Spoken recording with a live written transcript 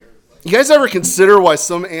You guys ever consider why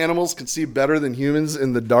some animals can see better than humans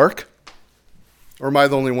in the dark? Or am I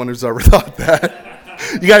the only one who's ever thought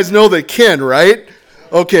that? You guys know they can, right?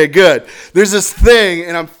 Okay, good. There's this thing,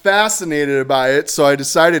 and I'm fascinated by it, so I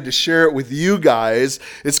decided to share it with you guys.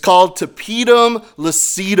 It's called tapetum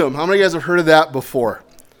lucidum. How many of you guys have heard of that before?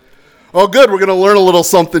 Oh, good. We're going to learn a little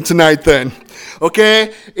something tonight then.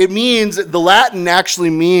 Okay? It means, the Latin actually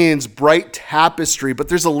means bright tapestry, but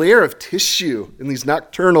there's a layer of tissue in these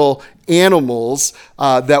nocturnal animals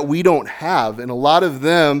that we don't have. And a lot of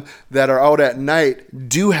them that are out at night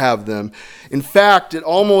do have them. In fact, it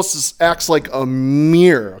almost acts like a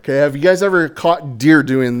mirror. Okay? Have you guys ever caught deer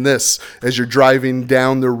doing this as you're driving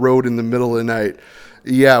down the road in the middle of the night?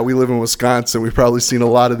 Yeah, we live in Wisconsin. We've probably seen a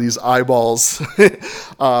lot of these eyeballs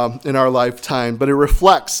in our lifetime. But it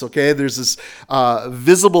reflects, okay? There's this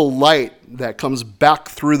visible light that comes back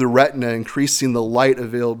through the retina, increasing the light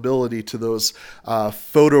availability to those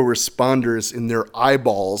photoresponders in their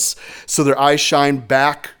eyeballs. So their eyes shine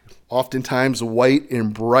back, oftentimes white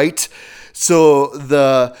and bright. So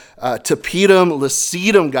the tapetum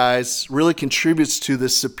lucidum, guys, really contributes to the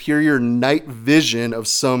superior night vision of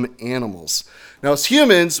some animals. Now, as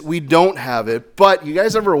humans, we don't have it, but you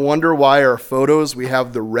guys ever wonder why our photos, we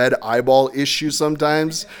have the red eyeball issue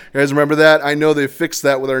sometimes? You guys remember that? I know they fixed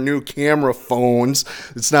that with our new camera phones.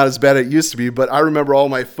 It's not as bad as it used to be, but I remember all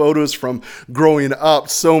my photos from growing up.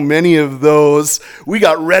 So many of those, we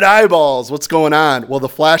got red eyeballs. What's going on? Well, the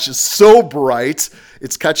flash is so bright,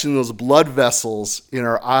 it's catching those blood vessels in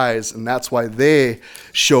our eyes, and that's why they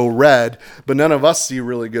show red, but none of us see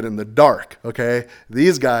really good in the dark, okay?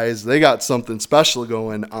 These guys, they got something special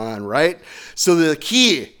going on, right? So the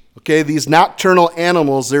key, okay, these nocturnal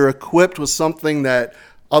animals, they're equipped with something that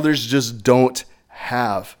others just don't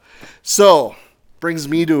have. So, brings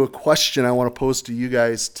me to a question I want to pose to you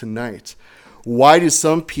guys tonight. Why do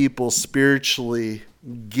some people spiritually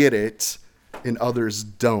get it and others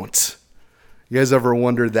don't? You guys ever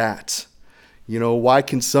wonder that? You know, why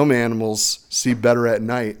can some animals see better at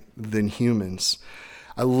night than humans?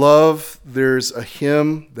 I love, there's a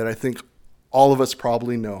hymn that I think all of us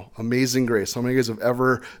probably know, Amazing Grace. How many of you guys have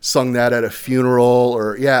ever sung that at a funeral?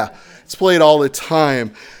 Or, yeah, it's played all the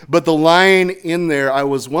time. But the line in there, I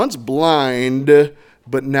was once blind,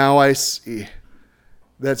 but now I see.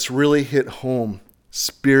 That's really hit home,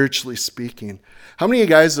 spiritually speaking. How many of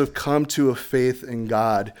you guys have come to a faith in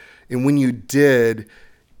God, and when you did,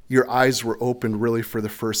 your eyes were opened really for the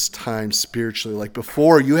first time spiritually? Like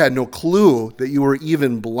before, you had no clue that you were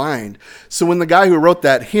even blind. So when the guy who wrote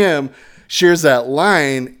that hymn shares that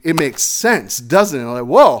line, it makes sense, doesn't it? Like,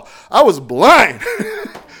 whoa, I was blind,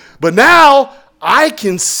 but now I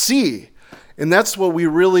can see. And that's what we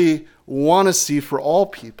really want to see for all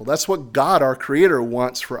people. That's what God, our Creator,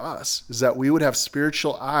 wants for us, is that we would have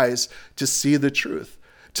spiritual eyes to see the truth.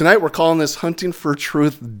 Tonight, we're calling this Hunting for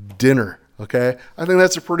Truth Dinner, okay? I think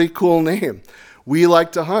that's a pretty cool name. We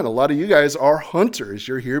like to hunt. A lot of you guys are hunters.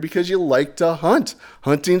 You're here because you like to hunt.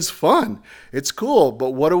 Hunting's fun. It's cool,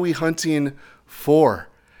 but what are we hunting for?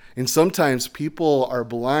 And sometimes people are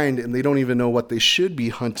blind and they don't even know what they should be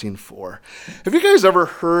hunting for. Have you guys ever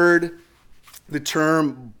heard the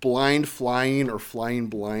term blind flying or flying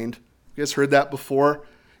blind? You guys heard that before?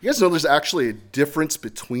 You guys know there's actually a difference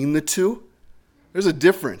between the two? There's a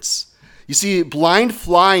difference. You see, blind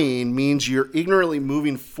flying means you're ignorantly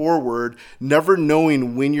moving forward, never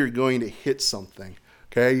knowing when you're going to hit something.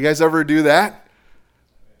 Okay, you guys ever do that?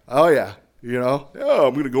 Oh, yeah. You know, oh,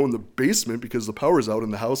 I'm going to go in the basement because the power's out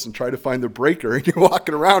in the house and try to find the breaker. And you're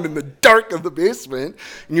walking around in the dark of the basement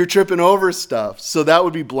and you're tripping over stuff. So that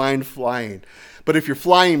would be blind flying. But if you're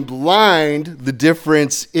flying blind, the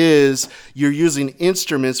difference is you're using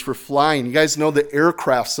instruments for flying. You guys know the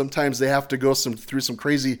aircraft, sometimes they have to go through some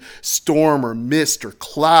crazy storm or mist or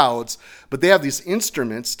clouds, but they have these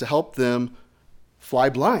instruments to help them fly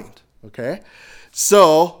blind, okay?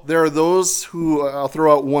 So there are those who, I'll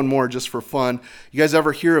throw out one more just for fun. You guys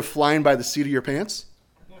ever hear of flying by the seat of your pants?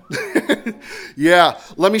 Yeah,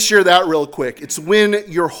 let me share that real quick. It's when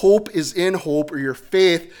your hope is in hope or your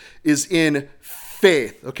faith is in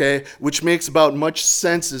faith, okay? Which makes about much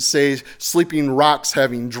sense as, say, sleeping rocks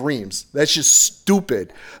having dreams. That's just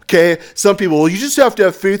stupid, okay? Some people, well, you just have to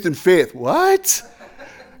have faith in faith. What?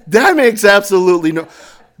 That makes absolutely no...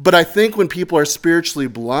 But I think when people are spiritually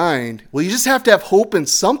blind, well, you just have to have hope in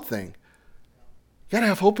something. You got to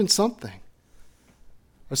have hope in something.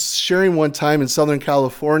 I was sharing one time in Southern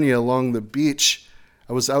California along the beach.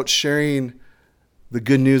 I was out sharing the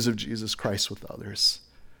good news of Jesus Christ with others.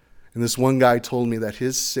 And this one guy told me that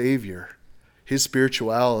his Savior, his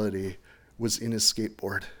spirituality was in his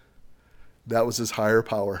skateboard. That was his higher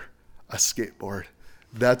power. a skateboard.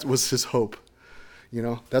 That was his hope.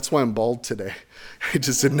 That's why I'm bald today. It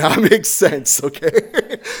just did not make sense,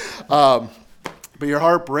 okay? But your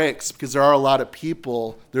heart breaks because there are a lot of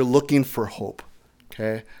people, they're looking for hope,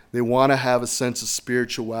 okay? They want to have a sense of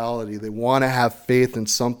spirituality. They want to have faith in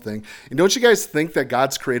something. And don't you guys think that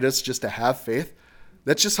God's created us just to have faith?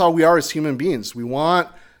 That's just how we are as human beings. We want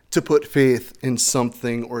to put faith in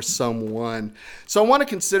something or someone. So I want to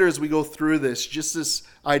consider as we go through this, just this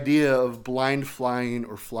idea of blind flying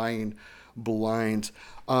or flying blind.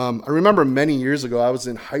 I remember many years ago, I was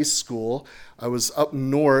in high school. I was up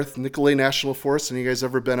north, Nicolay National Forest. Any of you guys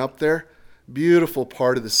ever been up there? Beautiful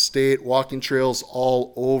part of the state, walking trails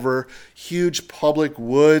all over, huge public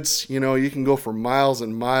woods. You can go for miles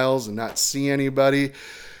and miles and not see anybody.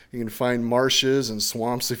 You can find marshes and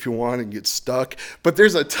swamps if you want and get stuck. But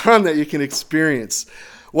there's a ton that you can experience.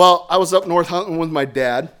 Well, I was up north hunting with my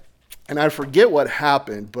dad, and I forget what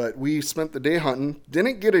happened, but we spent the day hunting,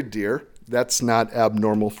 didn't get a deer. That's not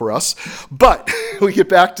abnormal for us. But we get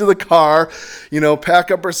back to the car,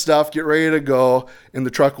 pack up our stuff, get ready to go, and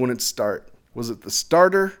the truck wouldn't start. Was it the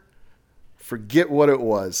starter? Forget what it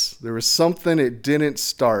was. There was something, it didn't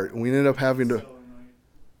start, and we ended up having to...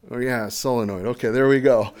 Oh, yeah, solenoid. Okay, there we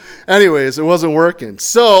go. Anyways, it wasn't working.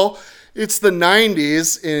 So it's the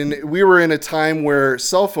 90s, and we were in a time where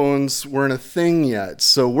cell phones weren't a thing yet.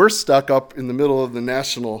 So we're stuck up in the middle of the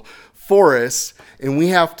national forest, and we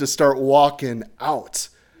have to start walking out.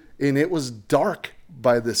 And it was dark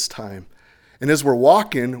by this time. And as we're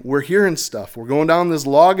walking, we're hearing stuff. We're going down this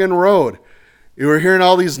logging road. And we're hearing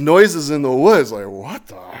all these noises in the woods. Like, what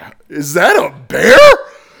the? Is that a bear?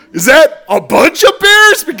 Is that a bunch of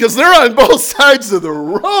bears? Because they're on both sides of the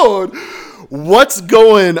road. What's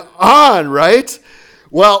going on, right?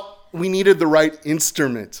 Well, we needed the right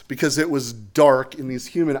instrument because it was dark, and these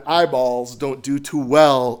human eyeballs don't do too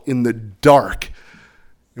well in the dark.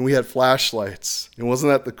 And we had flashlights. And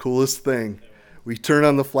wasn't that the coolest thing? We turn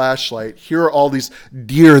on the flashlight. Here are all these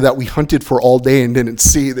deer that we hunted for all day and didn't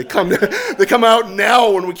see. They come out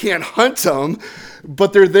now when we can't hunt them,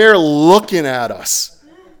 but they're there looking at us.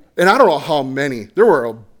 And I don't know how many. There were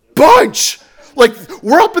a bunch. Like,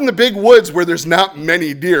 we're up in the big woods where there's not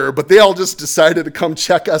many deer, but they all just decided to come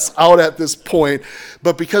check us out at this point.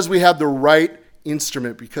 But because we had the right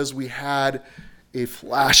instrument, because we had a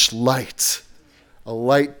flashlight, a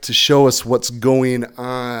light to show us what's going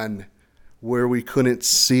on, where we couldn't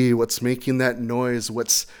see, what's making that noise,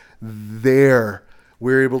 what's there,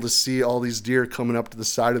 we're able to see all these deer coming up to the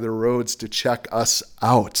side of the roads to check us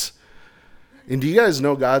out. And do you guys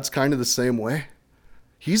know God's kind of the same way?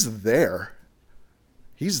 He's there.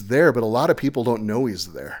 He's there, but a lot of people don't know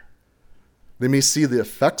he's there. They may see the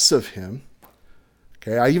effects of him.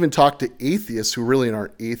 Okay, I even talk to atheists who really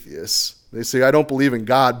aren't atheists. They say, I don't believe in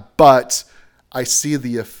God, but I see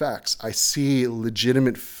the effects. I see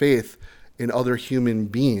legitimate faith in other human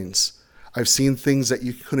beings. I've seen things that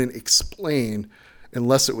you couldn't explain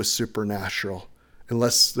unless it was supernatural,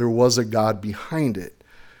 unless there was a God behind it.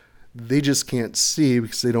 They just can't see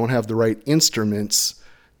because they don't have the right instruments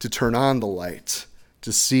to turn on the light,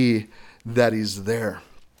 to see that he's there.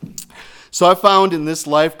 So I found in this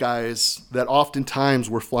life, guys, that oftentimes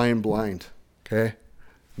we're flying blind, okay?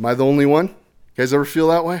 Am I the only one? You guys ever feel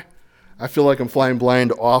that way? I feel like I'm flying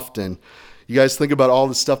blind often. You guys think about all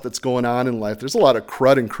the stuff that's going on in life. There's a lot of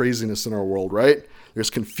crud and craziness in our world, right? There's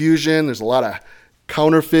confusion. There's a lot of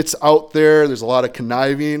counterfeits out there. There's a lot of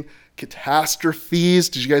conniving. Catastrophes.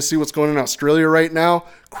 Did you guys see what's going on in Australia right now?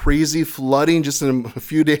 Crazy flooding. Just in a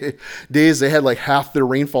few days, they had like half their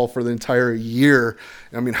rainfall for the entire year.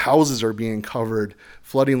 I mean, houses are being covered.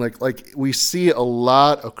 Flooding, like we see a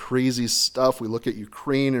lot of crazy stuff. We look at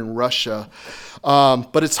Ukraine and Russia.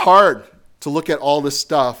 But it's hard to look at all this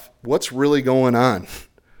stuff. What's really going on?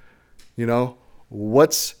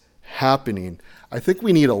 What's happening? I think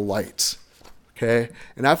we need a light. Okay,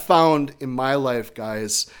 and I've found in my life,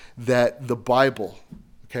 guys, that the Bible,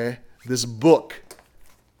 okay, this book,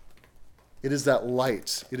 it is that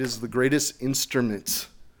light. It is the greatest instrument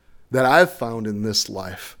that I've found in this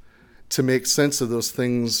life to make sense of those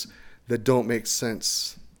things that don't make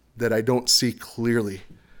sense, that I don't see clearly,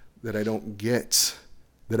 that I don't get,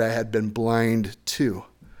 that I had been blind to.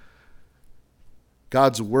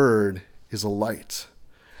 God's word is a light.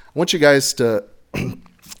 I want you guys to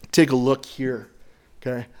take a look here.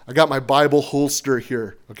 Okay, I got my Bible holster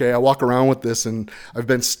here. Okay, I walk around with this, and I've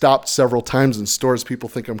been stopped several times in stores. People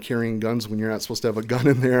think I'm carrying guns when you're not supposed to have a gun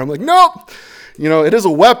in there. I'm like, nope. It is a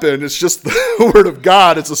weapon. It's just the word of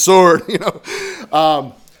God. It's a sword.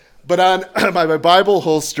 But on my Bible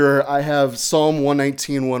holster, I have Psalm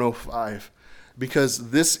 119, 105. Because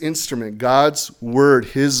this instrument, God's word,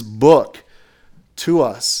 his book to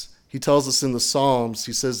us, he tells us in the Psalms,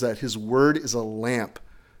 he says that his word is a lamp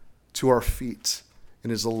to our feet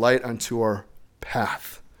and is a light unto our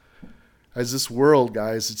path. As this world,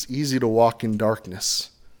 guys, it's easy to walk in darkness,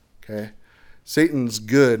 okay? Satan's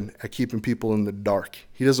good at keeping people in the dark.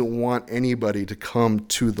 He doesn't want anybody to come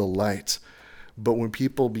to the light. But when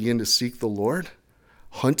people begin to seek the Lord,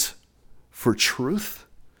 hunt for truth,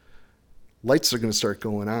 lights are going to start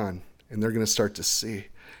going on, and they're going to start to see.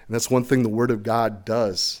 And that's one thing the Word of God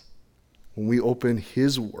does. When we open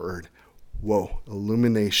his word, whoa,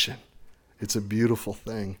 illumination. It's a beautiful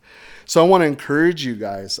thing. So I want to encourage you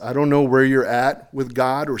guys. I don't know where you're at with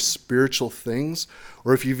God or spiritual things,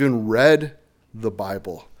 or if you've even read the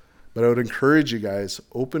Bible. But I would encourage you guys,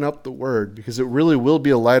 open up the word, because it really will be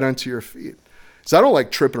a light unto your feet. So I don't like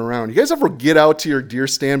tripping around. You guys ever get out to your deer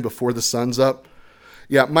stand before the sun's up?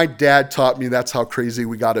 Yeah, my dad taught me that's how crazy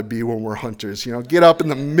we got to be when we're hunters. You know, get up in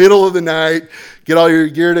the middle of the night, get all your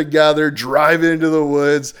gear together, drive into the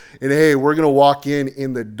woods, and hey, we're going to walk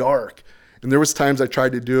in the dark. And there was times I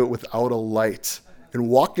tried to do it without a light. And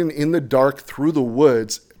walking in the dark through the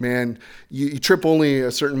woods, man, you trip only a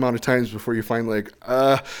certain amount of times before you find like,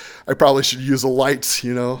 I probably should use a light,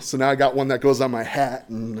 you know. So now I got one that goes on my hat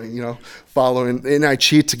and, you know, following. And I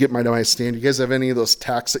cheat to get my stand. You guys have any of those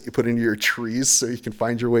tacks that you put into your trees so you can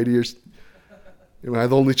find your way to your... Am I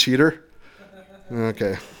the only cheater?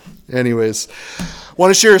 Okay. Anyways, I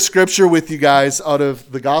want to share a scripture with you guys out of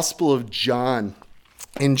the Gospel of John.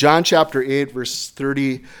 In John chapter 8, verse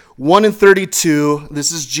 31 and 32,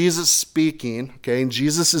 this is Jesus speaking, okay? And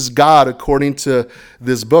Jesus is God according to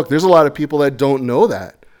this book. There's a lot of people that don't know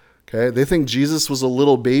that, okay? They think Jesus was a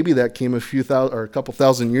little baby that came a couple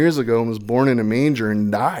thousand years ago and was born in a manger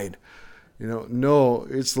and died. You know, no,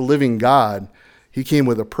 it's the living God. He came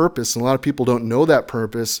with a purpose, and a lot of people don't know that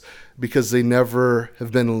purpose because they never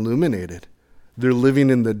have been illuminated. They're living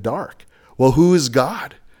in the dark. Well, who is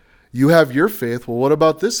God? You have your faith. Well, what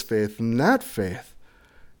about this faith and that faith?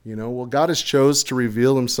 You know, well, God has chose to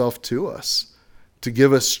reveal himself to us, to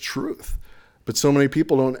give us truth. But so many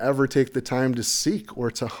people don't ever take the time to seek or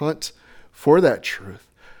to hunt for that truth.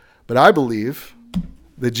 But I believe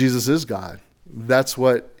that Jesus is God. That's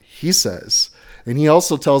what he says. And he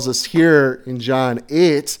also tells us here in John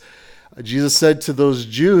 8, Jesus said to those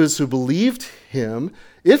Jews who believed him,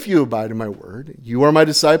 if you abide in my word, you are my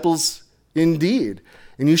disciples indeed.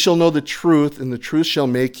 And you shall know the truth, and the truth shall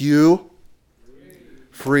make you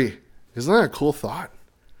free. Isn't that a cool thought?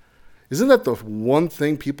 Isn't that the one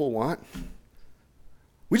thing people want?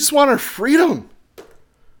 We just want our freedom.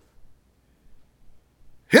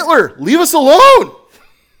 Hitler, leave us alone.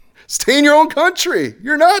 Stay in your own country.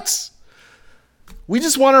 You're nuts. We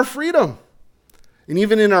just want our freedom. And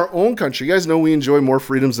even in our own country, you guys know we enjoy more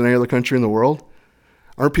freedoms than any other country in the world.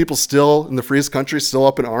 Aren't people still in the freest country, still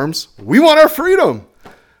up in arms? We want our freedom.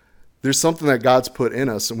 There's something that God's put in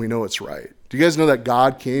us, and we know it's right. Do you guys know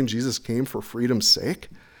that Jesus came for freedom's sake?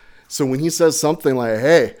 So when he says something like,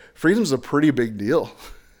 hey, freedom's a pretty big deal.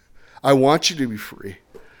 I want you to be free.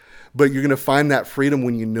 But you're going to find that freedom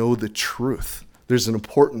when you know the truth. There's an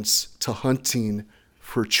importance to hunting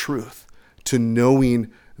for truth, to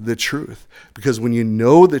knowing the truth. Because when you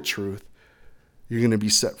know the truth, you're going to be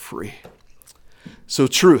set free. So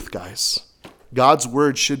truth, guys. God's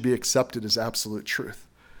word should be accepted as absolute truth.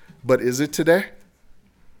 But is it today?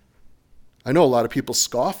 I know a lot of people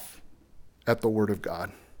scoff at the word of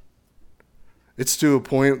God. It's to a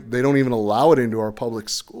point they don't even allow it into our public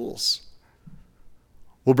schools.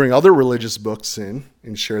 We'll bring other religious books in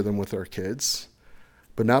and share them with our kids,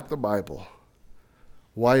 but not the Bible.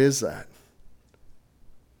 Why is that?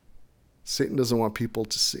 Satan doesn't want people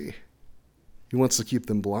to see. He wants to keep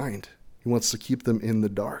them blind. He wants to keep them in the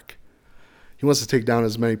dark. He wants to take down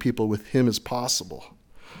as many people with him as possible.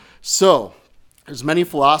 So, there's many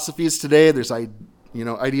philosophies today. There's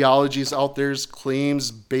ideologies out there,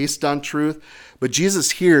 claims based on truth. But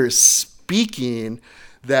Jesus here is speaking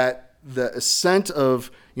that the ascent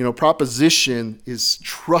of proposition is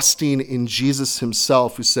trusting in Jesus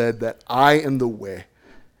himself, who said that I am the way,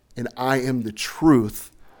 and I am the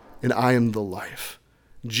truth, and I am the life.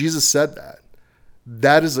 Jesus said that.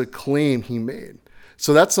 That is a claim he made.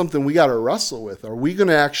 So that's something we got to wrestle with. Are we going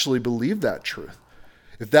to actually believe that truth?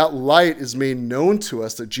 If that light is made known to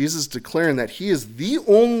us, that Jesus is declaring that he is the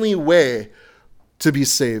only way to be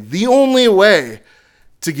saved, the only way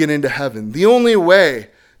to get into heaven, the only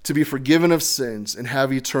way to be forgiven of sins and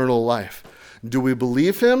have eternal life. Do we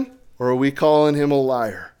believe him, or are we calling him a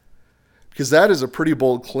liar? Because that is a pretty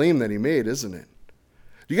bold claim that he made, isn't it?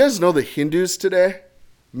 Do you guys know the Hindus today?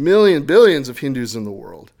 billions of Hindus in the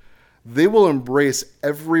world. They will embrace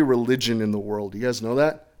every religion in the world. You guys know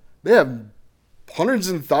that? They have hundreds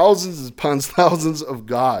and thousands upon thousands of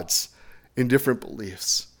gods in different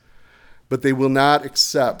beliefs. But they will not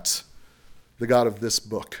accept the God of this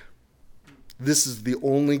book. This is the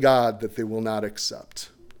only God that they will not accept.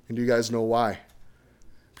 And do you guys know why?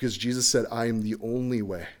 Because Jesus said, I am the only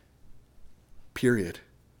way. Period.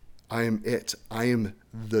 I am it. I am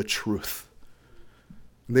the truth.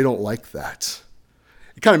 And they don't like that.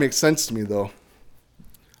 It kind of makes sense to me, though.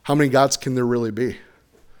 How many gods can there really be?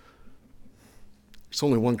 There's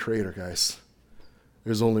only one creator, guys.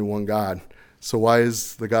 There's only one God. So why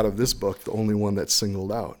is the God of this book the only one that's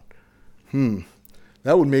singled out?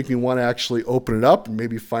 That would make me want to actually open it up and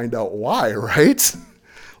maybe find out why, right?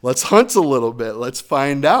 Let's hunt a little bit. Let's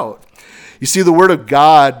find out. You see, the Word of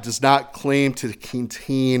God does not claim to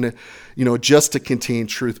contain, just to contain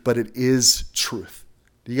truth, but it is truth.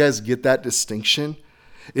 Do you guys get that distinction?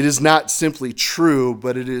 It is not simply true,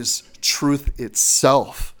 but it is truth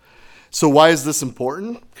itself. So why is this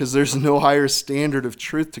important? Because there's no higher standard of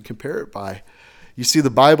truth to compare it by. You see, the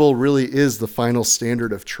Bible really is the final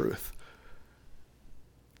standard of truth.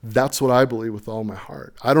 That's what I believe with all my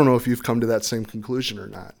heart. I don't know if you've come to that same conclusion or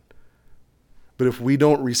not. But if we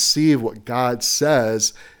don't receive what God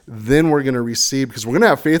says, then we're going to receive, because we're going to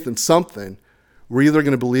have faith in something. We're either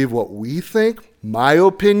going to believe what we think, my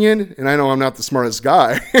opinion, and I know I'm not the smartest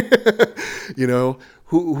guy.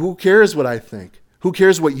 Who cares what I think? Who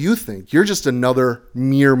cares what you think? You're just another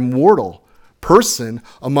mere mortal person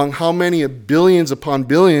among how many billions upon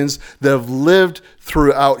billions that have lived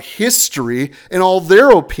throughout history and all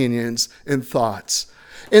their opinions and thoughts.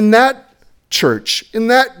 In that church, in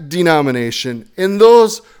that denomination, in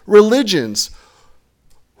those religions,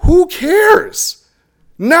 who cares?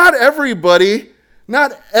 Not everybody,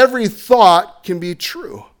 not every thought can be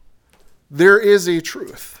true. There is a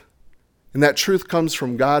truth, and that truth comes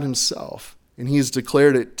from God himself, and he's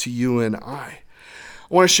declared it to you and I.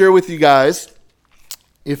 I want to share with you guys,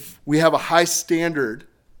 if we have a high standard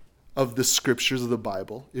of the scriptures of the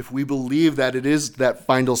Bible, if we believe that it is that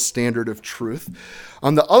final standard of truth,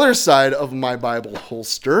 on the other side of my Bible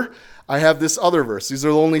holster, I have this other verse. These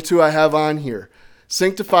are the only two I have on here.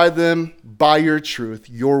 Sanctify them by your truth.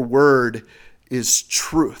 Your word is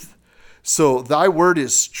truth. So thy word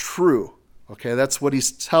is true. Okay, that's what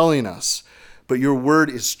he's telling us. But your word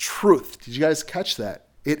is truth. Did you guys catch that?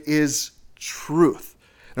 It is truth.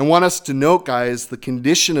 And I want us to note, guys, the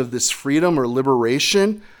condition of this freedom or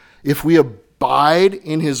liberation. If we abide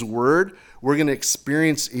in his word, we're going to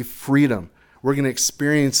experience a freedom. We're going to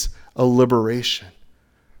experience a liberation.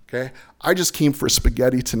 Okay? I just came for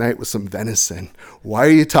spaghetti tonight with some venison. Why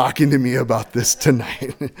are you talking to me about this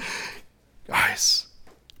tonight? Guys,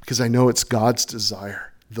 because I know it's God's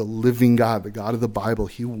desire. The living God, the God of the Bible,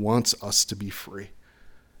 he wants us to be free.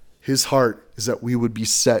 His heart is that we would be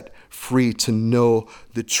set free to know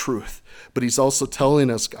the truth. But he's also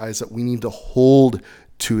telling us, guys, that we need to hold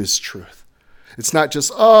to his truth. It's not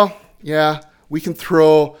just, we can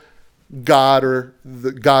throw God or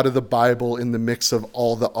the God of the Bible in the mix of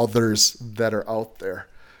all the others that are out there.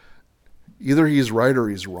 Either he's right or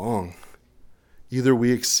he's wrong. Either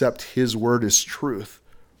we accept his word as truth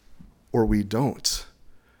or we don't.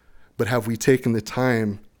 But have we taken the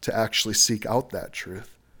time to actually seek out that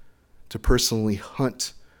truth? To personally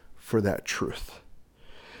hunt for that truth?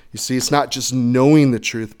 You see, it's not just knowing the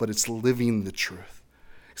truth, but it's living the truth.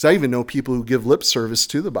 Because I even know people who give lip service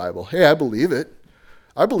to the Bible. Hey, I believe it.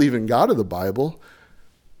 I believe in God of the Bible.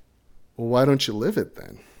 Well, why don't you live it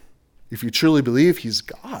then? If you truly believe he's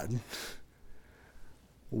God,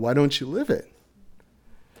 why don't you live it?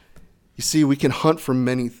 You see, we can hunt for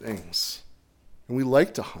many things, and we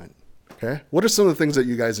like to hunt. Okay? What are some of the things that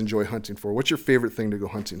you guys enjoy hunting for? What's your favorite thing to go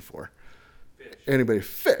hunting for? Fish. Anybody?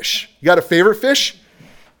 Fish. You got a favorite fish?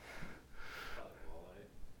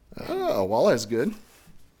 Oh, walleye's good.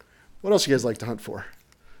 What else you guys like to hunt for?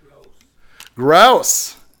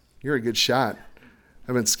 Grouse. You're a good shot.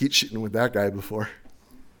 I've been skeet shooting with that guy before.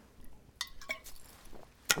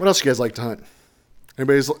 What else you guys like to hunt?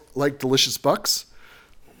 Anybody like delicious bucks?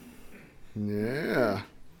 Yeah.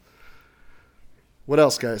 What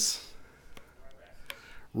else, guys?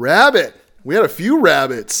 Rabbit. We had a few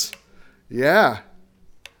rabbits. Yeah.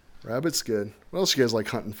 Rabbit's good. What else you guys like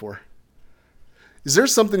hunting for? Is there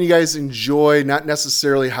something you guys enjoy, not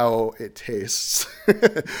necessarily how it tastes,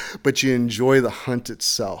 but you enjoy the hunt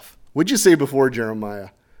itself? What'd you say before, Jeremiah,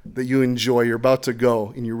 that you enjoy? You're about to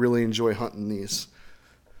go and you really enjoy hunting these.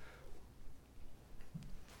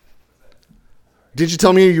 Did you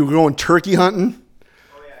tell me you were going turkey hunting?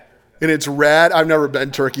 Oh, yeah. And it's rad. I've never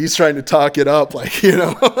been turkey. He's trying to talk it up, like,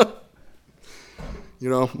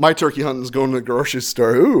 my turkey hunting is going to the grocery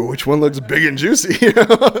store. Ooh, which one looks big and juicy?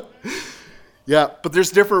 Yeah, but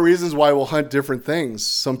there's different reasons why we'll hunt different things.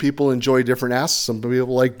 Some people enjoy different asks. Some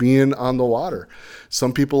people like being on the water.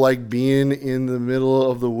 Some people like being in the middle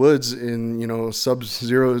of the woods in,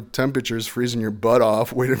 sub-zero temperatures, freezing your butt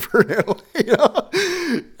off, waiting for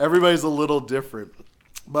an Everybody's a little different.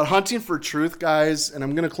 But hunting for truth, guys, and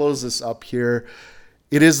I'm going to close this up here,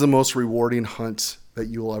 it is the most rewarding hunt that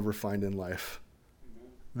you will ever find in life.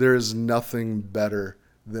 There is nothing better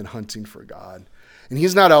than hunting for God. And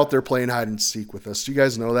he's not out there playing hide and seek with us. Do you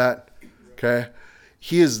guys know that? Okay.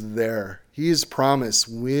 He is there. He has promised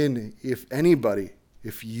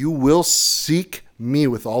if you will seek me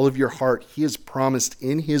with all of your heart, he has promised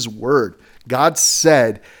in his word. God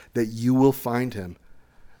said that you will find him.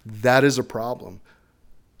 That is a problem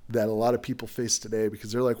that a lot of people face today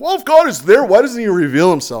because they're like, well, if God is there, why doesn't he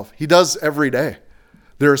reveal himself? He does every day.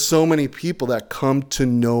 There are so many people that come to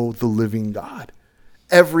know the living God.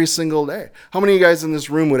 Every single day. How many of you guys in this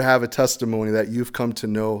room would have a testimony that you've come to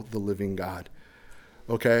know the living God?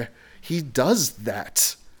 Okay? He does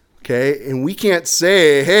that. Okay? And we can't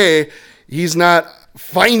say, hey, he's not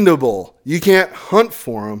findable. You can't hunt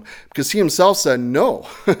for him because he himself said, no.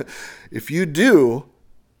 If you do,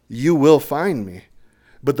 you will find me.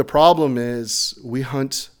 But the problem is we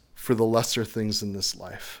hunt for the lesser things in this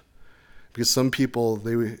life. Because some people,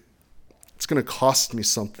 it's going to cost me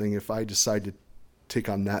something if I decide to take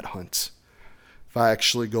on that hunt. If I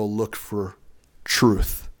actually go look for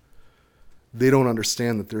truth, they don't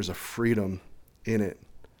understand that there's a freedom in it.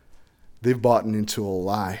 They've bought into a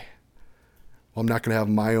lie. Well, I'm not going to have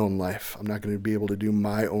my own life. I'm not going to be able to do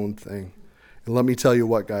my own thing. And let me tell you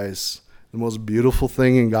what, guys, the most beautiful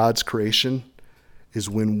thing in God's creation is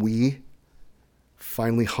when we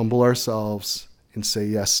finally humble ourselves and say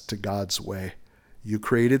yes to God's way. You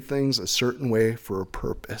created things a certain way for a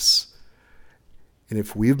purpose. And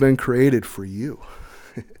if we've been created for you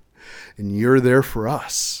and you're there for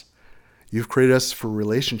us, you've created us for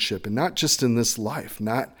relationship, and not just in this life,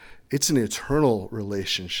 it's an eternal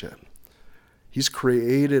relationship. He's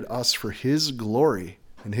created us for his glory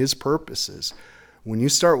and his purposes. When you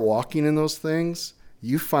start walking in those things,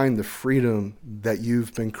 you find the freedom that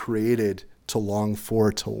you've been created to long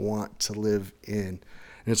for, to want, to live in.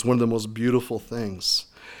 And it's one of the most beautiful things.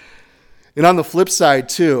 And on the flip side,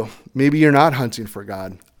 too, maybe you're not hunting for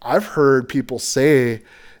God. I've heard people say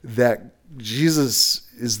that Jesus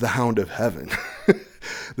is the hound of heaven.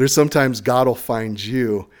 There's sometimes God will find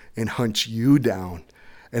you and hunt you down.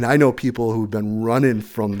 And I know people who've been running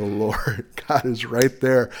from the Lord. God is right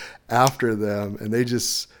there after them, and they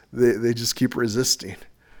just keep resisting.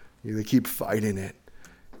 They keep fighting it.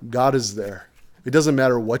 God is there. It doesn't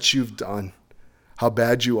matter what you've done, how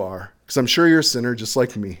bad you are, because I'm sure you're a sinner just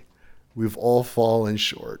like me. We've all fallen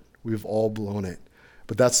short. We've all blown it.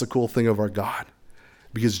 But that's the cool thing of our God,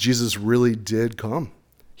 because Jesus really did come.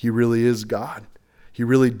 He really is God. He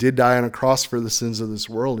really did die on a cross for the sins of this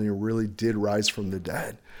world, and he really did rise from the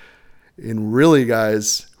dead. And really,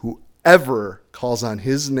 guys, whoever calls on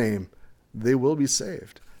his name, they will be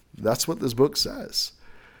saved. That's what this book says.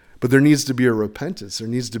 But there needs to be a repentance. There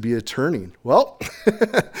needs to be a turning. Well,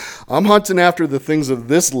 I'm hunting after the things of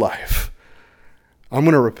this life. I'm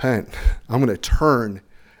going to repent. I'm going to turn,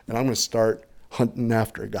 and I'm going to start hunting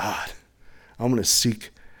after God. I'm going to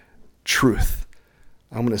seek truth.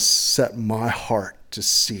 I'm going to set my heart to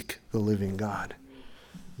seek the living God.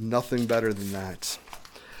 Nothing better than that.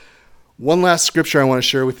 One last scripture I want to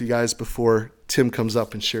share with you guys before Tim comes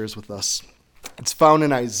up and shares with us. It's found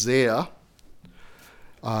in Isaiah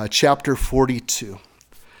chapter 42.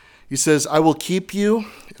 He says, I will keep you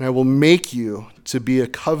and I will make you to be a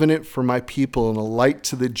covenant for my people and a light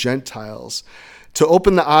to the Gentiles, to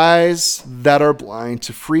open the eyes that are blind,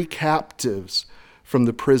 to free captives from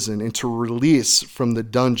the prison, and to release from the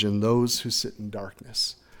dungeon those who sit in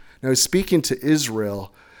darkness. Now he's speaking to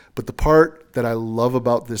Israel, but the part that I love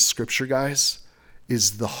about this scripture, guys,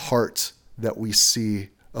 is the heart that we see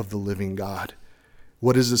of the living God.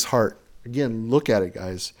 What is his heart? Again, look at it,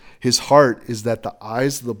 guys. His heart is that the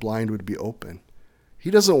eyes of the blind would be open. He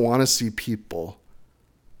doesn't want to see people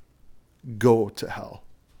go to hell,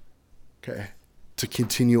 okay, to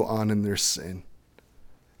continue on in their sin.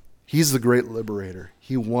 He's the great liberator.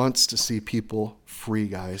 He wants to see people free,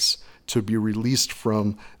 guys, to be released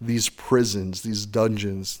from these prisons, these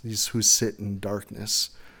dungeons, these who sit in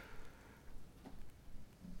darkness.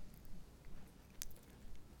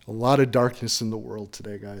 A lot of darkness in the world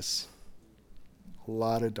today, guys. A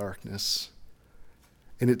lot of darkness.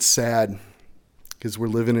 And it's sad. because we're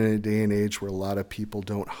living in a day and age where a lot of people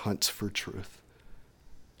don't hunt for truth.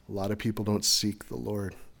 A lot of people don't seek the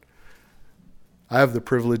Lord. I have the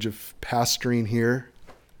privilege of pastoring here.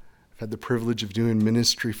 I've had the privilege of doing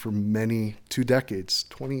ministry for 2 decades,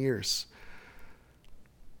 20 years.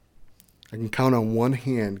 I can count on one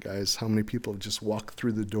hand, guys, how many people have just walked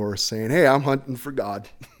through the door saying, hey, I'm hunting for God.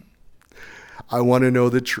 I want to know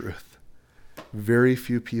the truth. Very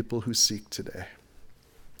few people who seek today.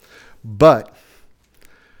 But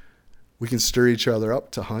we can stir each other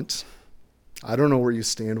up to hunt. I don't know where you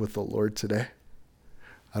stand with the Lord today.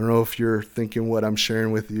 I don't know if you're thinking what I'm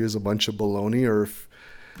sharing with you is a bunch of baloney, or if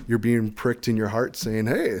you're being pricked in your heart saying,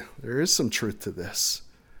 hey, there is some truth to this.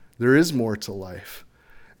 There is more to life.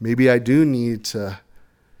 Maybe I do need to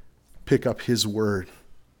pick up his word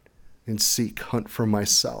and hunt for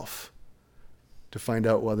myself to find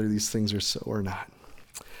out whether these things are so or not.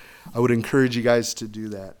 I would encourage you guys to do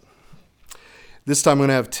that. This time I'm going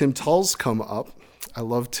to have Tim Tulls come up. I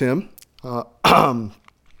love Tim. I got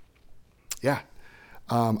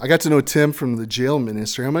to know Tim from the jail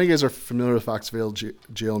ministry. How many of you guys are familiar with Foxville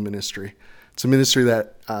Jail Ministry? It's a ministry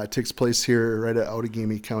that takes place here right at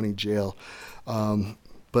Outagamie County Jail.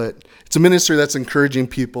 But it's a ministry that's encouraging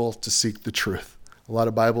people to seek the truth. A lot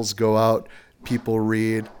of Bibles go out, people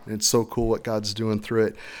read, and it's so cool what God's doing through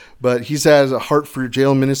it. But he's had a heart for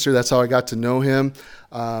jail ministry. That's how I got to know him.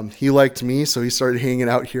 He liked me, so he started hanging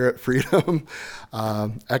out here at Freedom.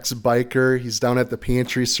 Ex-biker. He's down at the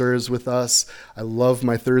pantry, serves with us. I love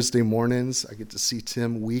my Thursday mornings. I get to see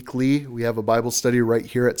Tim weekly. We have a Bible study right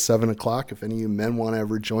here at 7 o'clock. If any of you men want to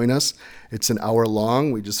ever join us, it's an hour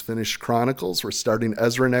long. We just finished Chronicles. We're starting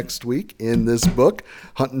Ezra next week in this book,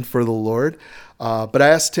 Hunting for the Lord. But I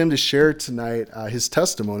asked Tim to share tonight his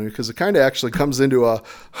testimony because it kind of actually comes into a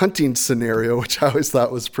hunting scenario, which I always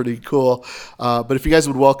thought was pretty cool. But if you guys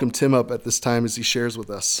would welcome Tim up at this time as he shares with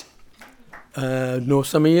us. Know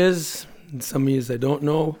some of yous, some of yous I don't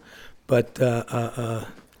know. But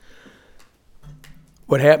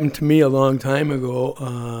what happened to me a long time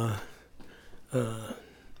ago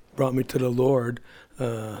brought me to the Lord.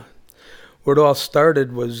 Where it all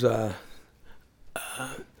started was I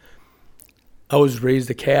was raised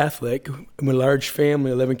a Catholic. I'm a large family,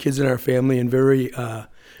 11 kids in our family, and very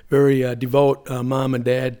devout mom and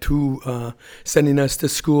dad to sending us to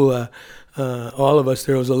school. All of us,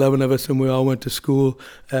 there was 11 of us, and we all went to school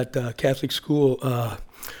at Catholic school.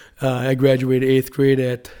 I graduated 8th grade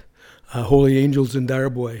at Holy Angels in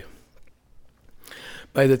Darboy.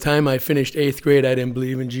 By the time I finished 8th grade, I didn't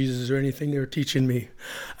believe in Jesus or anything they were teaching me.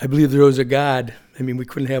 I believed there was a God. I mean, we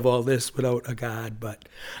couldn't have all this without a God, but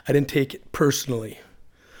I didn't take it personally.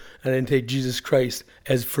 I didn't take Jesus Christ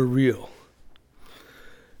as for real.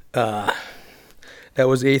 That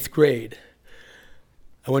was 8th grade.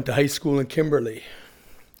 I went to high school in Kimberly.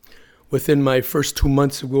 Within my first 2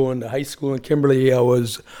 months of going to high school in Kimberly, I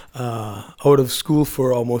was out of school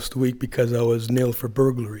for almost a week because I was nailed for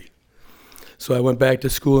burglary. So I went back to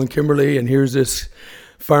school in Kimberly, and here's this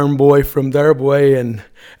farm boy from Darboy, and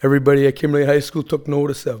everybody at Kimberly High School took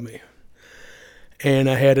notice of me. And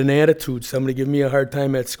I had an attitude. Somebody give me a hard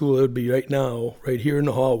time at school, it would be right now, right here in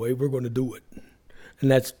the hallway, we're going to do it.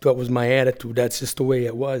 And that was my attitude. That's just the way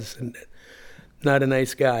it was. And not a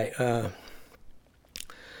nice guy.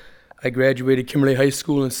 I graduated Kimberly High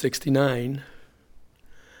School in '69.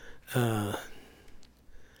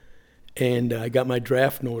 And I got my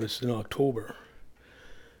draft notice in October.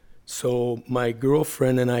 So my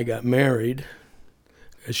girlfriend and I got married.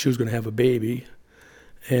 She was going to have a baby.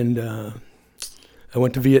 And I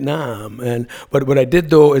went to Vietnam. But what I did,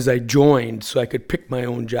 though, is I joined so I could pick my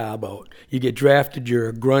own job out. You get drafted, you're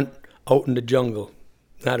a grunt out in the jungle.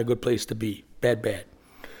 Not a good place to be. Bad.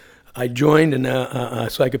 I joined and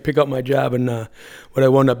so I could pick up my job. And what I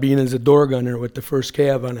wound up being is a door gunner with the 1st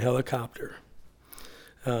Cav on a helicopter.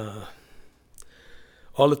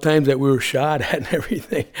 All the times that we were shot at and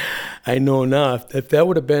everything, I know now, if that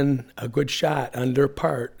would have been a good shot on their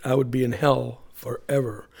part, I would be in hell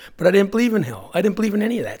forever. But I didn't believe in hell. I didn't believe in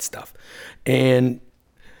any of that stuff. And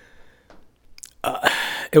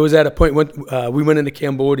it was at a point when we went into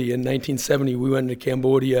Cambodia in 1970. We went into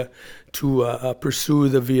Cambodia to pursue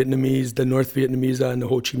the North Vietnamese on the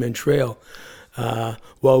Ho Chi Minh Trail.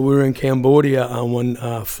 While we were in Cambodia on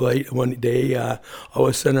one flight, one day, all of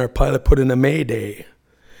a sudden our pilot put in a Mayday.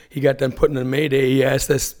 He got done putting in a Mayday. He asked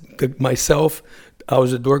us, myself, I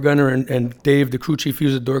was a door gunner, and Dave, the crew chief, he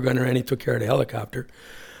was a door gunner, and he took care of the helicopter.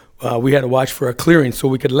 We had to watch for a clearing so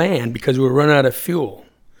we could land because we were running out of fuel.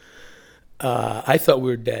 I thought we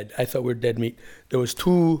were dead. I thought we were dead meat. There was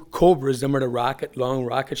 2 Cobras, them are the long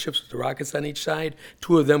rocket ships with the rockets on each side,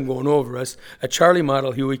 2 of them going over us. A Charlie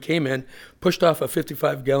model Huey came in, pushed off a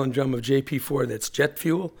 55-gallon drum of JP4 that's jet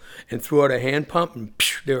fuel, and threw out a hand pump, and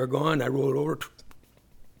they were gone. I rolled over,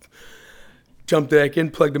 jumped back in,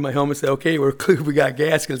 plugged in my helmet, said, okay, we're clear, we got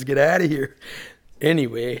gas, let's get out of here.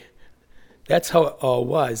 Anyway, that's how it all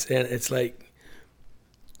was. And it's like,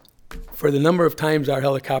 for the number of times our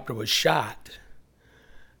helicopter was shot,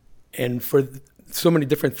 and for so many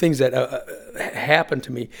different things that happened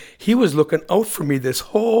to me, he was looking out for me this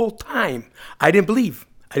whole time. I didn't believe.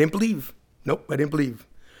 Nope, I didn't believe.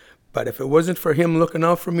 But if it wasn't for him looking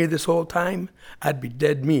out for me this whole time, I'd be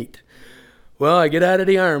dead meat. Well, I get out of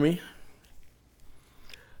the Army.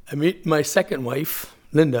 I meet my second wife,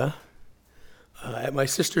 Linda, at my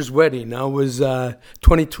sister's wedding. I was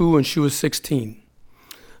 22 and she was 16.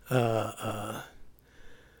 But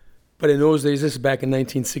in those days, this is back in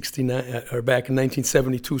 1969 or back in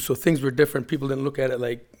 1972, so things were different. People didn't look at it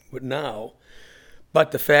like what now.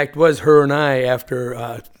 But the fact was, her and I,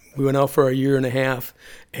 after we went out for a year and a half,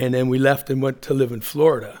 and then we left and went to live in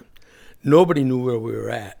Florida. Nobody knew where we were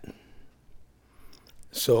at.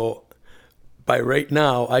 So by right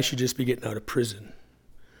now, I should just be getting out of prison,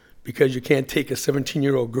 because you can't take a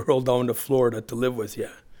 17-year-old girl down to Florida to live with you.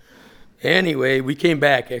 Anyway, we came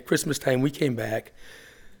back. At Christmas time, we came back,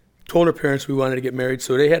 told her parents we wanted to get married,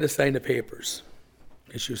 so they had to sign the papers,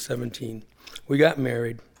 because she was 17. We got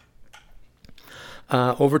married.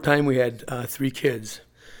 Over time, we had 3 kids.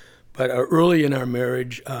 But early in our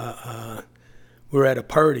marriage, we were at a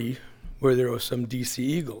party where there were some D.C.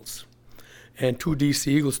 Eagles, and 2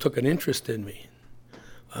 D.C. Eagles took an interest in me.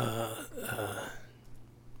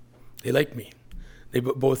 They liked me. They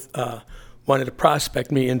both wanted to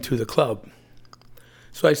prospect me into the club.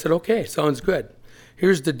 So I said, okay, sounds good.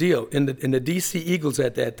 Here's the deal. In the D.C. Eagles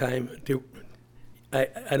at that time,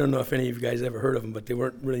 I don't know if any of you guys ever heard of them, but they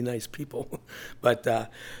weren't really nice people. But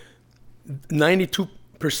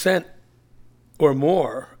 92% or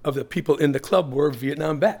more of the people in the club were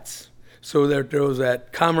Vietnam vets. So there was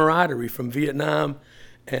that camaraderie from Vietnam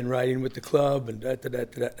and riding with the club, and I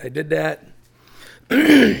did that.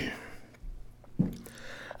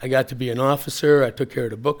 I got to be an officer. I took care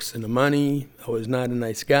of the books and the money. I was not a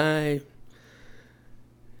nice guy.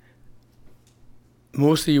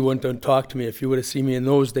 Most of you wouldn't talk to me. If you would have seen me in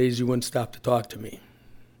those days, you wouldn't stop to talk to me,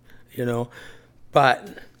 you know.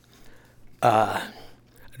 But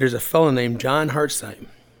there's a fellow named John Hartzheim.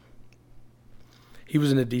 He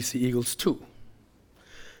was in the D.C. Eagles too.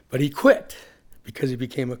 But he quit because he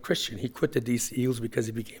became a Christian. He quit the D.C. Eagles because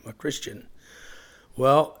he became a Christian.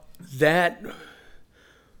 Well, that,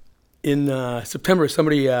 in September,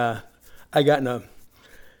 somebody tried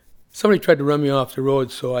to run me off the road,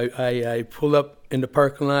 so I pulled up in the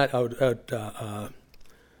parking lot out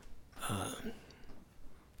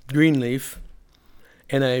Greenleaf,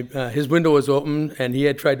 and his window was open, and he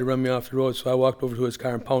had tried to run me off the road, so I walked over to his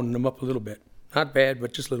car and pounded him up a little bit. Not bad,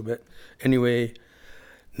 but just a little bit. Anyway,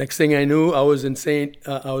 next thing I knew, I was in St.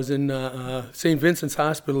 Vincent's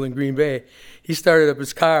Hospital in Green Bay. He started up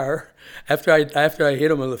his car. After I hit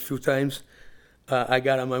him a few times, I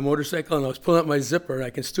got on my motorcycle and I was pulling up my zipper. And I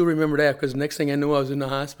can still remember that, because the next thing I knew, I was in the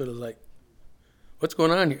hospital. Like, what's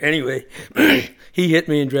going on here? Anyway, he hit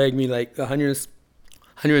me and dragged me like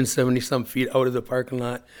 170-some feet out of the parking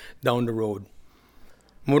lot down the road.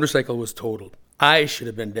 Motorcycle was totaled. I should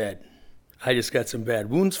have been dead. I just got some bad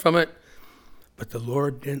wounds from it, but the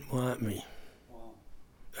Lord didn't want me,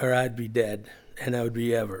 or I'd be dead, and I would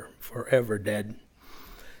be forever dead.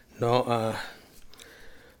 No,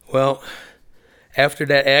 well, after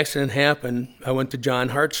that accident happened, I went to John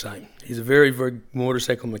Hartzheim. He's a very, very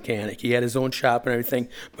motorcycle mechanic. He had his own shop and everything,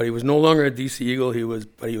 but he was no longer a D.C. Eagle.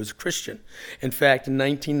 But he was a Christian. In fact, in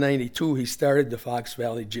 1992, he started the Fox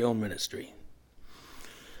Valley Jail Ministry.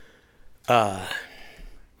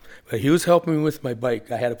 But he was helping me with my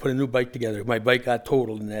bike. I had to put a new bike together. My bike got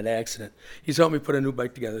totaled in that accident. He's helped me put a new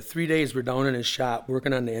bike together. 3 days we're down in his shop,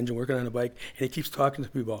 working on the engine, working on the bike, and he keeps talking to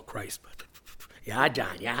me about Christ. Yeah,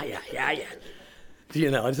 John, yeah.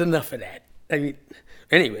 You know, it's enough of that. I mean,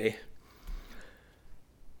 anyway,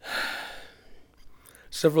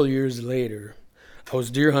 several years later, I was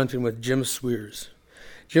deer hunting with Jim Swears.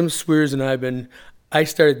 Jim Swears and I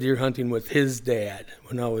started deer hunting with his dad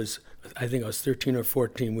when I think I was 13 or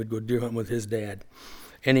 14. We'd go deer hunting with his dad.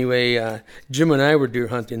 Anyway, Jim and I were deer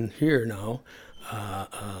hunting here now.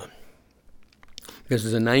 This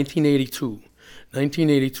is in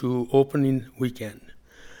 1982 opening weekend.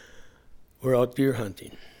 We're out deer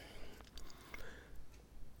hunting.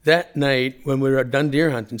 that night, when we were done deer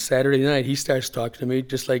hunting, Saturday night, he starts talking to me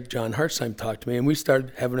just like John Hartzheim talked to me, and we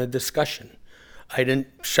started having a discussion. I didn't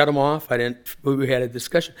shut him off. We had a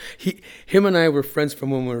discussion. Him and I were friends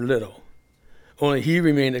from when we were little. Only he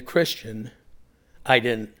remained a Christian. I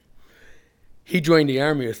didn't. He joined the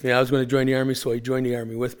Army with me. I was going to join the Army, so he joined the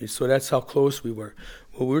Army with me. So that's how close we were.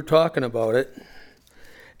 Well, we were talking about it,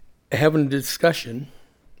 having a discussion,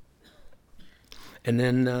 and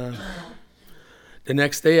then the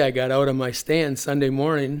next day I got out of my stand Sunday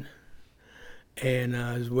morning, and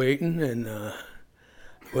I was waiting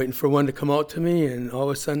for one to come out to me, and all of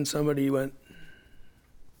a sudden somebody went,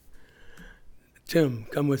 "Tim,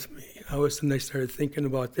 come with me." All of a sudden I started thinking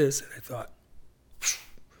about this, and I thought,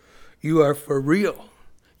 you are for real.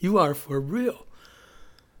 You are for real.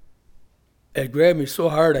 It grabbed me so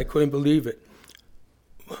hard I couldn't believe it.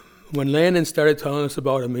 When Landon started telling us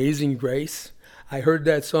about Amazing Grace, I heard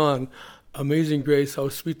that song, Amazing Grace, how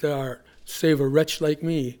sweet thou art, save a wretch like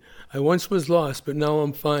me. I once was lost, but now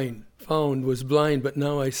I'm found, was blind, but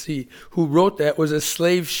now I see. Who wrote that was a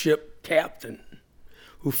slave ship captain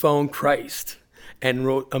who found Christ and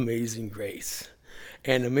wrote Amazing Grace.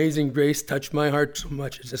 And Amazing Grace touched my heart so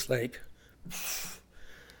much. It's just like,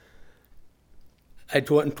 I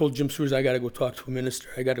went and told Jim Sewers, I got to go talk to a minister.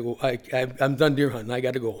 I got to go. I'm done deer hunting. I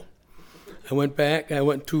got to go. I went back. I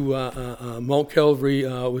went to Mount Calvary,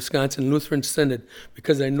 Wisconsin Lutheran Synod,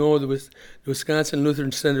 because I know the Wisconsin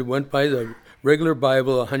Lutheran Synod went by the regular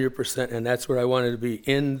Bible 100%, and that's where I wanted to be,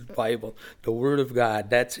 in the Bible, the Word of God.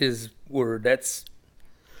 That's His Word.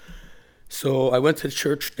 So I went to the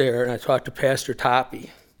church there, and I talked to Pastor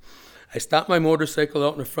Toppy. I stopped my motorcycle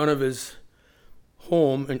out in the front of his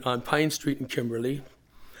home on Pine Street in Kimberly.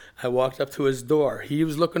 I walked up to his door. He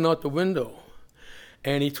was looking out the window,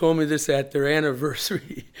 and he told me this at their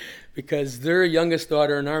anniversary because their youngest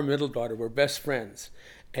daughter and our middle daughter were best friends,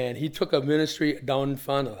 and he took a ministry down in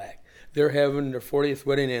Fond du Lac. They're having their 40th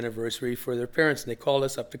wedding anniversary for their parents, and they called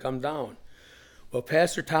us up to come down. Well,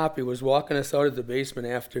 Pastor Toppy was walking us out of the basement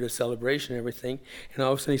after the celebration and everything, and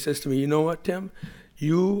all of a sudden he says to me, "You know what, Tim?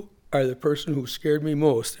 You are the person who scared me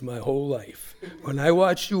most in my whole life. When I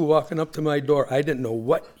watched you walking up to my door, I didn't know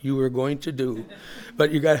what you were going to do.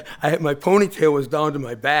 But my ponytail was down to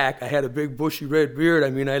my back. I had a big bushy red beard. I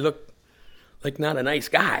mean, I looked like not a nice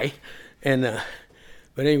guy. And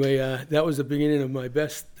but anyway, that was the beginning of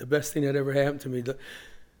the best thing that ever happened to me.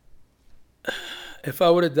 If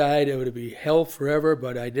I would have died, it would be hell forever,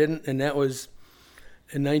 but I didn't, and that was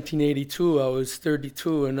in 1982. I was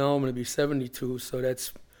 32, and now I'm going to be 72, so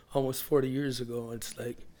that's almost 40 years ago. It's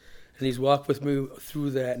like, and he's walked with me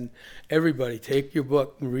through that, and everybody, take your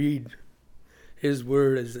book and read. His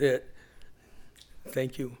Word is it.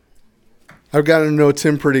 Thank you. I've gotten to know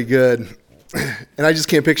Tim pretty good, and I just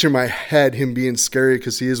can't picture in my head him being scary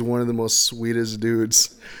because he is one of the most sweetest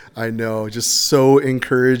dudes I know. Just so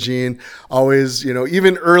encouraging. Always,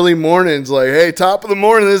 even early mornings, like, hey, top of the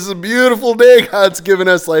morning, this is a beautiful day God's given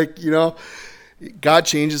us. Like, God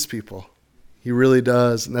changes people. He really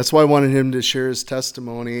does. And that's why I wanted him to share his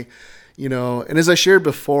testimony, And as I shared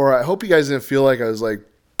before, I hope you guys didn't feel like I was like,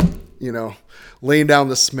 laying down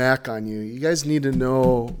the smack on you. You guys need to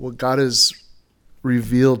know what God has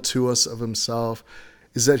revealed to us of himself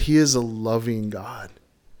is that he is a loving God.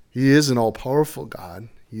 He is an all-powerful God.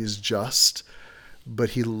 He is just,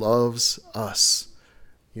 but he loves us,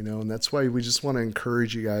 and that's why we just want to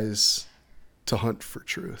encourage you guys to hunt for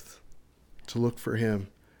truth, to look for him,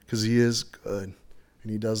 because he is good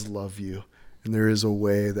and he does love you. And there is a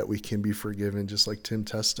way that we can be forgiven, just like Tim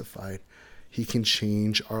testified. He can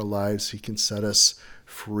change our lives. He can set us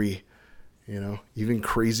free. Even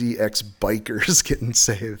crazy ex-bikers getting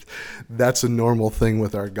saved. That's a normal thing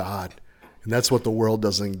with our God. And that's what the world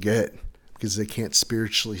doesn't get, because they can't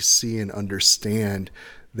spiritually see and understand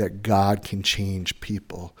that God can change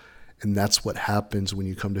people. And that's what happens when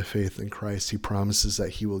you come to faith in Christ. He promises that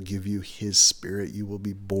he will give you his Spirit. You will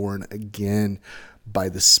be born again by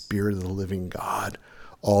the Spirit of the living God.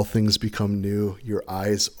 All things become new. Your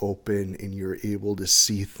eyes open and you're able to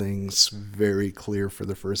see things very clear for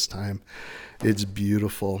the first time. It's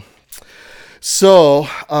beautiful. So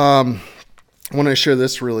I want to share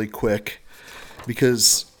this really quick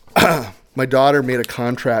because my daughter made a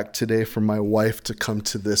contract today for my wife to come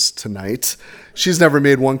to this tonight. She's never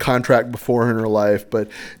made one contract before in her life,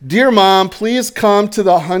 but dear Mom, please come to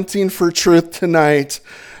the Hunting for Truth tonight.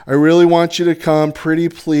 I really want you to come. Pretty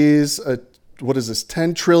please. What is this?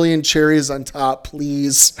 10 trillion cherries on top,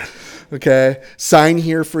 please. Okay. Sign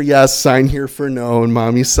here for yes, sign here for no. And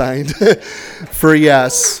Mommy signed for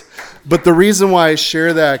yes. But the reason why I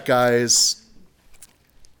share that, guys,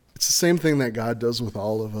 It's the same thing that God does with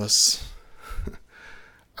all of us.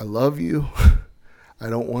 I love you. I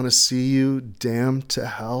don't want to see you damned to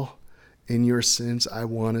hell in your sins. I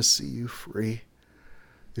want to see you free.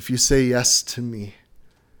 If you say yes to me,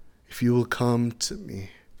 if you will come to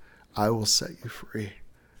me, I will set you free.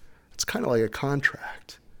 It's kind of like a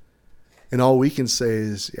contract. And all we can say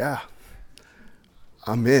is, yeah,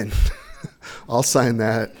 I'm in. I'll sign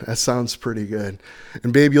that. That sounds pretty good.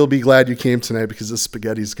 And babe, you'll be glad you came tonight because this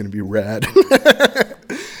spaghetti is going to be rad.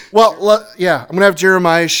 Well, yeah, I'm going to have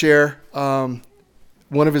Jeremiah share one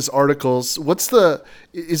of his articles.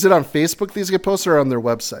 Is it on Facebook these get posted or on their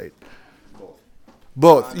website?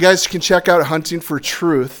 Both. You guys can check out Hunting for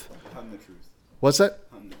Truth. Hunt the truth. What's that?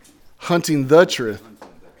 Hunting the truth. Hunting the Truth.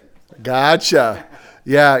 Gotcha.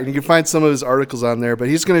 Yeah, and you can find some of his articles on there. But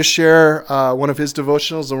he's going to share one of his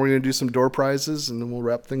devotionals, and we're going to do some door prizes, and then we'll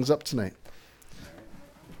wrap things up tonight.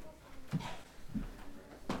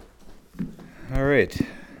 All right.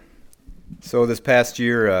 So this past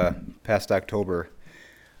year, past October,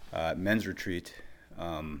 men's retreat,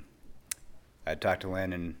 I talked to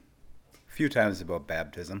Landon a few times about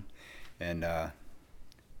baptism, and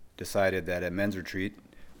decided that at men's retreat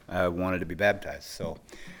I wanted to be baptized. So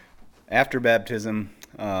after baptism,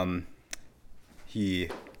 he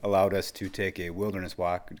allowed us to take a wilderness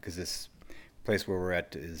walk because this place where we're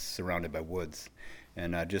at is surrounded by woods,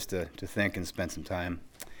 and just to think and spend some time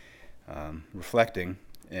reflecting.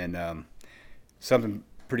 And something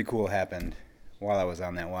pretty cool happened while I was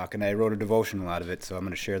on that walk, and I wrote a devotional out of it, so I'm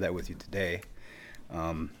going to share that with you today.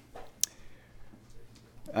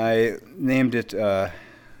 I named it,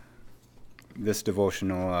 this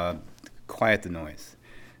devotional, Quiet the Noise.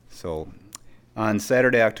 So on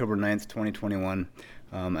Saturday, October 9th, 2021,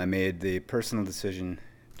 I made the personal decision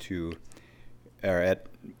to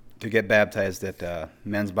get baptized at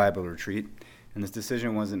men's Bible retreat. And this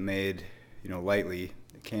decision wasn't made, lightly.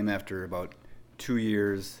 It came after about 2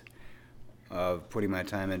 years of putting my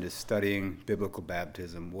time into studying biblical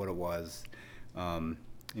baptism, what it was,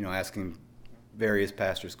 asking various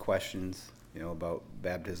pastors questions, about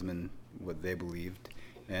baptism and what they believed,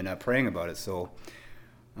 and praying about it. So,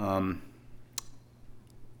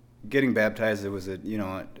 getting baptized, it was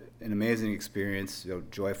an amazing experience,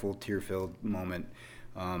 joyful, tear-filled moment.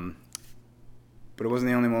 But it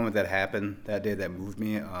wasn't the only moment that happened that day that moved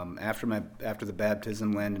me. After the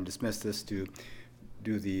baptism, Landon dismissed us to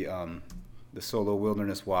do the solo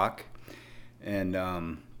wilderness walk,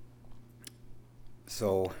 and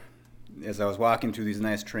so as I was walking through these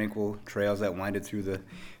nice tranquil trails that winded through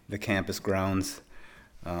the campus grounds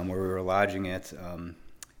where we were lodging at, I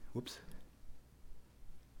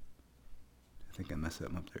think I messed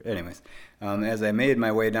something up there. Anyways, as I made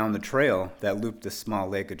my way down the trail that looped the small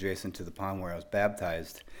lake adjacent to the pond where I was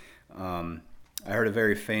baptized, I heard a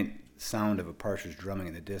very faint sound of a partridge drumming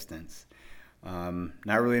in the distance.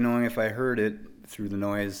 Not really knowing if I heard it through the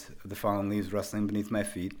noise of the fallen leaves rustling beneath my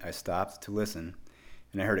feet, I stopped to listen,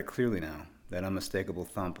 and I heard it clearly now, that unmistakable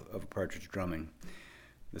thump of a partridge drumming.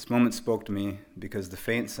 This moment spoke to me because the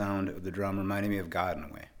faint sound of the drum reminded me of God in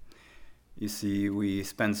a way. You see, we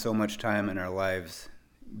spend so much time in our lives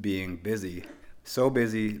being busy, so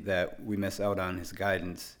busy that we miss out on His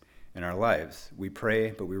guidance in our lives. We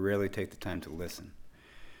pray, but we rarely take the time to listen.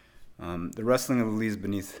 The rustling of the leaves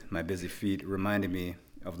beneath my busy feet reminded me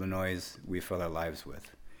of the noise we fill our lives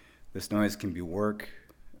with. This noise can be work,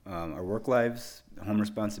 our work lives, home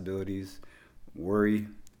responsibilities, worry,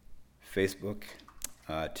 Facebook,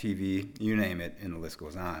 TV, you name it, and the list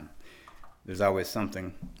goes on. There's always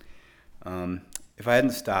something. If I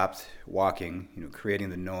hadn't stopped walking, creating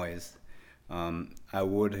the noise, I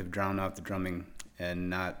would have drowned out the drumming and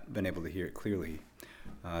not been able to hear it clearly.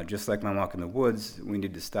 Just like my walk in the woods, we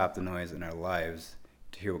need to stop the noise in our lives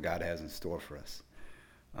to hear what God has in store for us.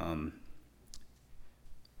 I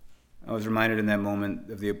was reminded in that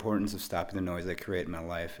moment of the importance of stopping the noise I create in my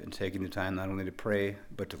life and taking the time not only to pray,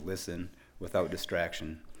 but to listen without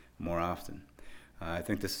distraction more often. I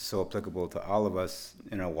think this is so applicable to all of us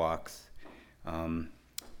in our walks. Our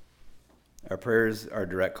prayers are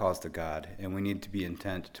direct calls to God, and we need to be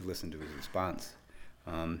intent to listen to His response.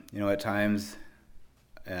 At times,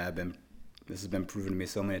 this has been proven to me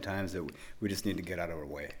so many times that we just need to get out of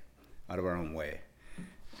our own way,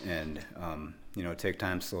 and take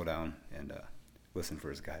time, slow down, and listen for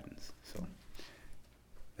His guidance. So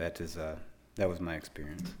that was my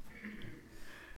experience.